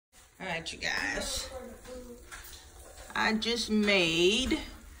All right, you guys. I just made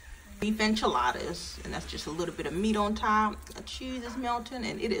beef enchiladas, and that's just a little bit of meat on top. The cheese is melting,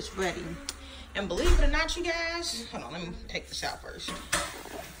 and it is ready. And believe it or not, you guys, hold on, let me take this out first.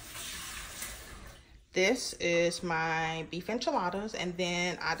 This is my beef enchiladas, and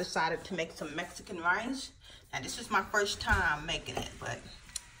then I decided to make some Mexican rice. Now, this is my first time making it, but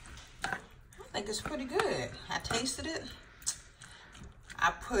I think it's pretty good. I tasted it. I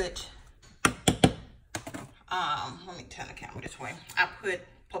put, let me turn the camera this way. I put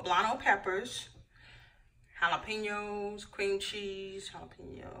poblano peppers, jalapenos, cream cheese,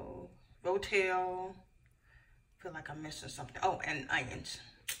 jalapeno, rotel. I feel like I'm missing something. Oh, and onions.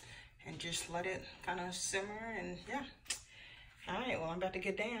 And just let it kind of simmer, and yeah. All right, well, I'm about to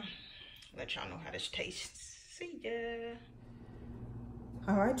get down. Let y'all know how this tastes. See ya.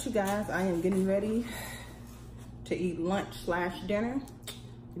 All right, you guys, I am getting ready to eat lunch/dinner.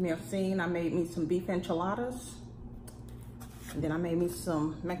 You may have seen I made me some beef enchiladas. And then I made me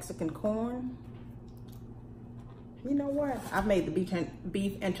some Mexican corn. You know what? I've made the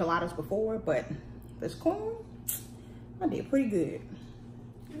beef enchiladas before, but this corn, I did pretty good.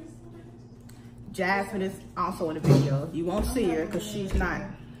 Jasmine is also in the video. You won't see her because she's not.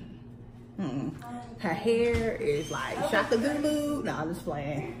 Her hair is like Shaka Zulu. No, I'm just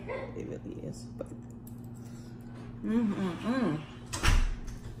playing. It really is. But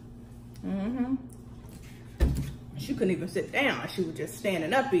she couldn't even sit down. She was just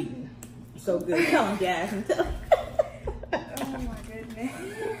standing up eating. So good. Tell him, Jasmine. Tell him. Oh my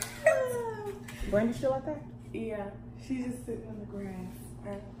goodness. Brandy still like that? Yeah, she's just sitting on the grass.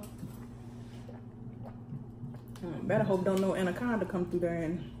 Better hope don't no anaconda come through there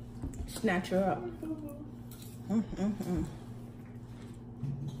and snatch her up.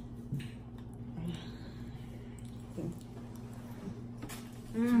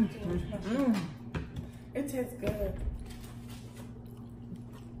 It tastes good.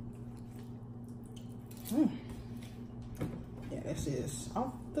 Yeah, this is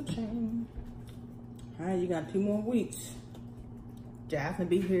off the chain. All right, you got 2 more weeks. Jasmine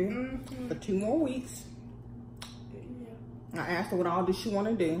be here for 2 more weeks. I asked her what all does she want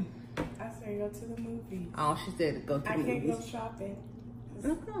to do. I said go to the movies. Oh, she said go to the movies. I can't go shopping.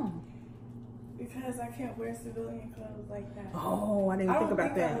 Because I can't wear civilian clothes like that. Oh, I didn't think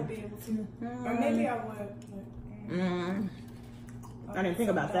about that. I would be able to. Or maybe I would. But, I didn't think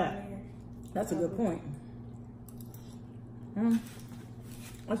about that. That's a good point.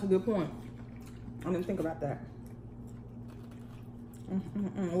 That's a good point. I didn't think about that.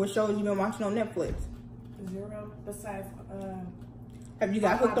 What shows you been watching on Netflix? 0. Besides, have you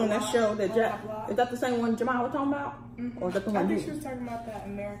got hooked on that show? That is that the same one Jamal was talking about? Or is that the one? I think she was talking about that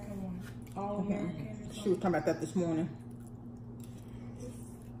American one. All American. She was talking about that this morning.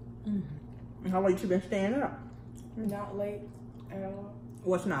 How late you been staying up? Not late at all.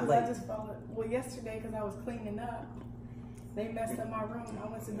 What's not late? I just followed. Well, yesterday because I was cleaning up, they messed up my room. I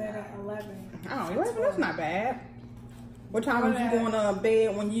went to bed at 11. Oh, well, that's not bad. What time was you going to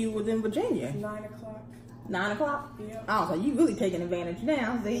bed when you was in Virginia? 9 o'clock. 9 o'clock? Yep. Oh, so you really taking advantage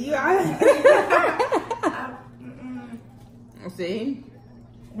now. See, you are. See?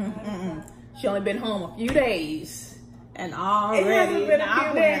 She only been home a few days. And already,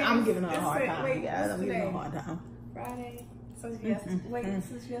 I'm giving her a hard time, guys. I'm giving her a hard time. Friday. So yesterday.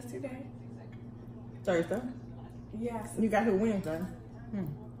 Since yesterday? Thursday? Yes. You got here Wednesday.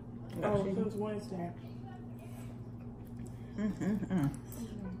 Oh, it was Wednesday.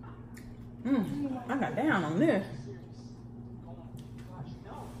 I got down on this.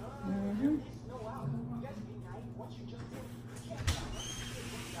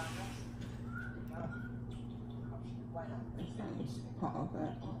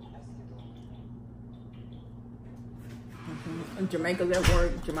 Jamaica's at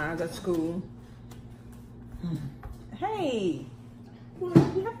work, Jemima's at school. Hey,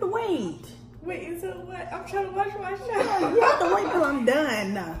 you have to wait. Wait, is it what? I'm trying to watch my show. Yeah, you have to wait till I'm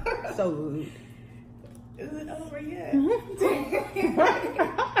done. So rude. Is it over yet?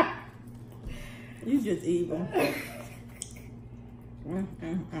 You just evil.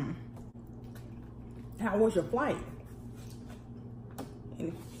 How was your flight?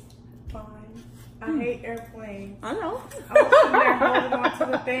 Fine. I hate airplanes. I know. I was sitting there holding on to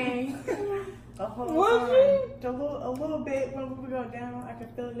the thing. A little bit when we go down, I can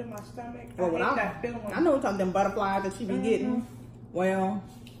feel it in my stomach. Well, I hate that feeling. I know about them butterflies that you be getting. Well,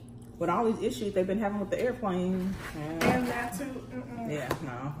 with all these issues they've been having with the airplane. And that too. Yeah,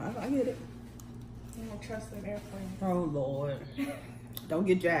 no, I get it. I don't trust an airplane. Oh, Lord. Don't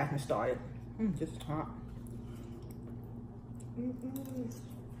get Jasmine started. Just hot.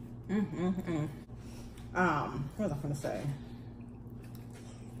 What was I gonna say?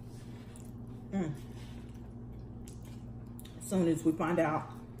 As soon as we find out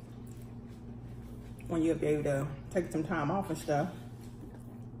when you'll be able to take some time off and stuff,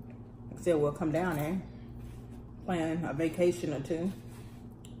 like I said, we'll come down there, plan a vacation or two,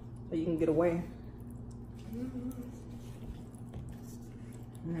 so you can get away.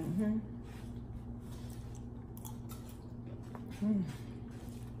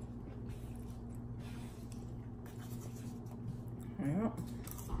 Yeah.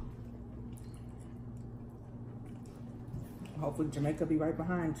 Hopefully Jamaica be right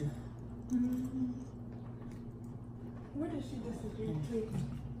behind you. Where did she disappear to?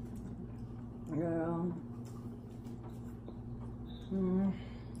 Yeah.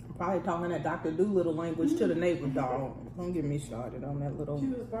 Probably talking that Dr. Doolittle language to the neighbor dog. Don't get me started on that little. She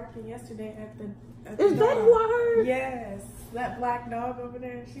was barking yesterday at the Is that who I heard? Yes, that black dog over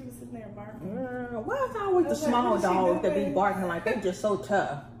there. She was sitting there barking. Why is it always the small dogs that be barking like they just so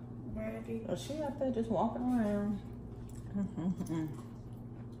tough? Brandy. Is she out there just walking around?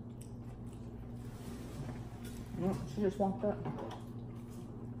 She just walked up.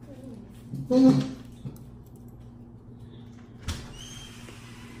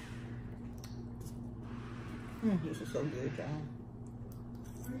 This is so good, y'all.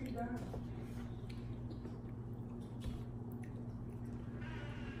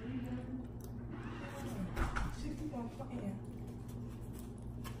 She keep on playing.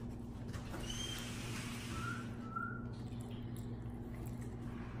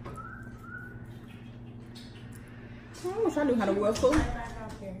 I wish I knew how to whistle. Right back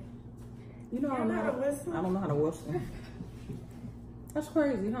out there. You know I don't know how to whistle. I don't know how to whistle. That's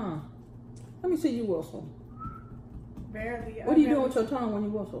crazy, huh? Let me see you whistle. Barely. What do you do with your tongue when you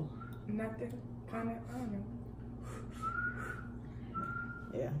whistle? Nothing. Kind of. I don't know.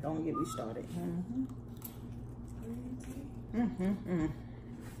 Yeah, don't get me started.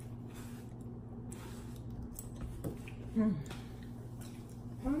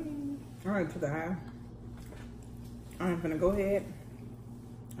 All right, guys. I'm gonna go ahead,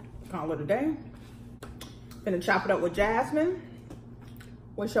 call it a day. Gonna chop it up with Jasmine.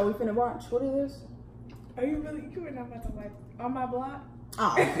 What show we finna watch? What is this? Are you really? You were not about to like on my block?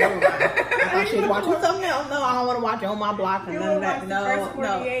 Oh, never mind. I thought she was watching something else. No, I don't want to watch it on my block and none of that. No.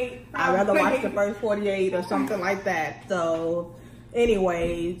 I'd rather watch the first 48 or something like that. So,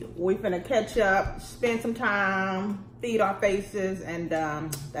 anyways, we finna catch up, spend some time, feed our faces, and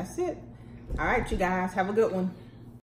that's it. All right, you guys, have a good one.